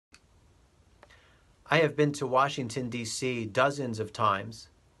I have been to Washington, D.C. dozens of times,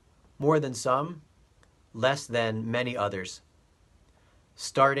 more than some, less than many others.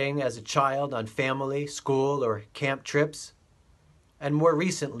 Starting as a child on family, school, or camp trips, and more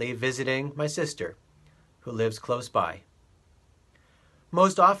recently visiting my sister, who lives close by.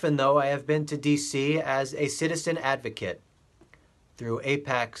 Most often, though, I have been to D.C. as a citizen advocate through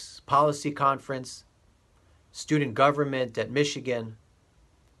AIPAC's policy conference, student government at Michigan,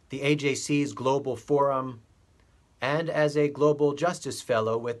 the AJC's Global Forum, and as a Global Justice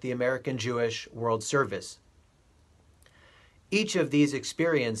Fellow with the American Jewish World Service. Each of these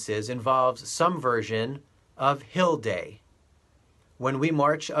experiences involves some version of Hill Day, when we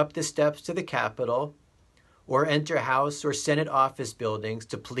march up the steps to the Capitol or enter House or Senate office buildings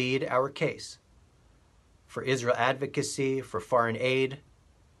to plead our case for Israel advocacy, for foreign aid,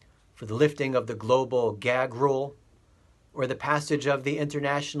 for the lifting of the global gag rule, or the passage of the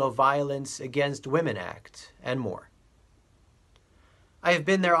International Violence Against Women Act, and more. I have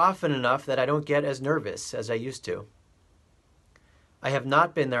been there often enough that I don't get as nervous as I used to. I have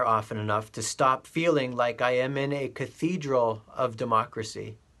not been there often enough to stop feeling like I am in a cathedral of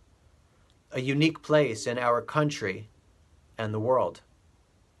democracy, a unique place in our country and the world.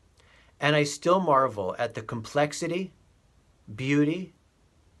 And I still marvel at the complexity, beauty,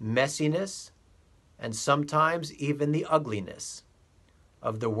 messiness, and sometimes even the ugliness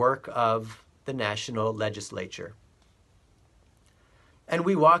of the work of the national legislature. And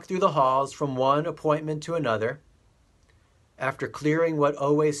we walk through the halls from one appointment to another, after clearing what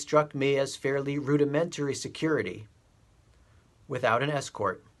always struck me as fairly rudimentary security, without an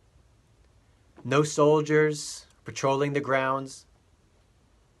escort. No soldiers patrolling the grounds,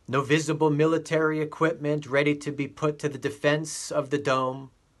 no visible military equipment ready to be put to the defense of the dome,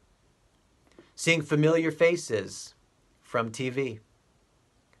 seeing familiar faces from TV.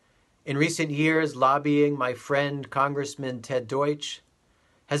 In recent years, lobbying my friend Congressman Ted Deutsch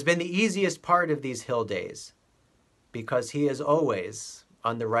has been the easiest part of these Hill Days, because he is always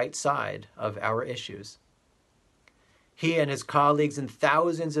on the right side of our issues. He and his colleagues and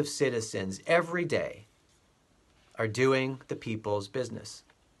thousands of citizens every day are doing the people's business.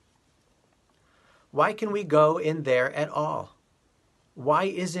 Why can we go in there at all? Why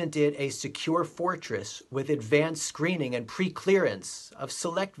isn't it a secure fortress with advanced screening and pre-clearance of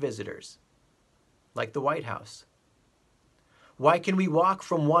select visitors, like the White House? Why can we walk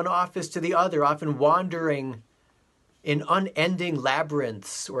from one office to the other, often wandering in unending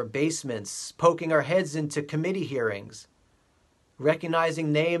labyrinths or basements, poking our heads into committee hearings,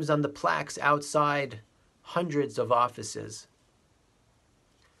 recognizing names on the plaques outside hundreds of offices?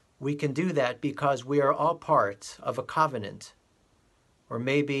 We can do that because we are all part of a covenant, or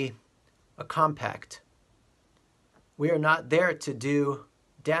maybe a compact. We are not there to do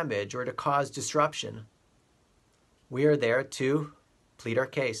damage or to cause disruption. We are there to plead our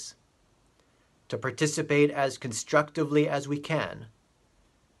case, to participate as constructively as we can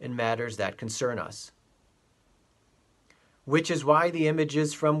in matters that concern us. Which is why the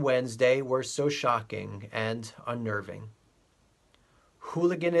images from Wednesday were so shocking and unnerving.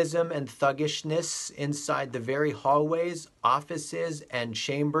 Hooliganism and thuggishness inside the very hallways, offices, and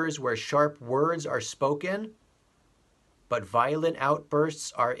chambers where sharp words are spoken, but violent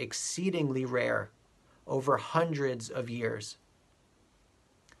outbursts are exceedingly rare over hundreds of years.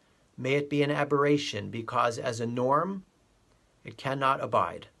 May it be an aberration, because as a norm, it cannot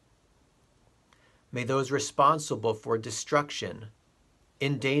abide. May those responsible for destruction,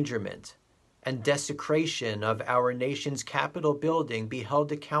 endangerment, and desecration of our nation's Capitol building be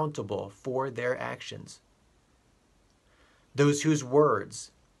held accountable for their actions. Those whose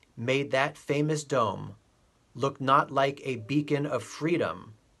words made that famous dome look not like a beacon of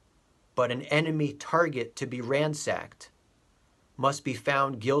freedom, but an enemy target to be ransacked, must be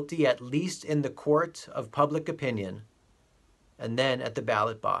found guilty at least in the court of public opinion, and then at the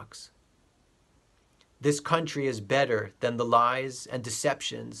ballot box. This country is better than the lies and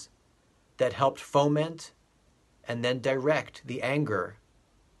deceptions that helped foment and then direct the anger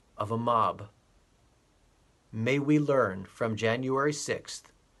of a mob. May we learn from January 6th,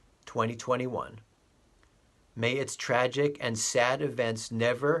 2021. May its tragic and sad events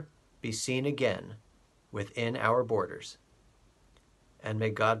never be seen again within our borders. And may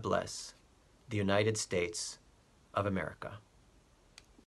God bless the United States of America.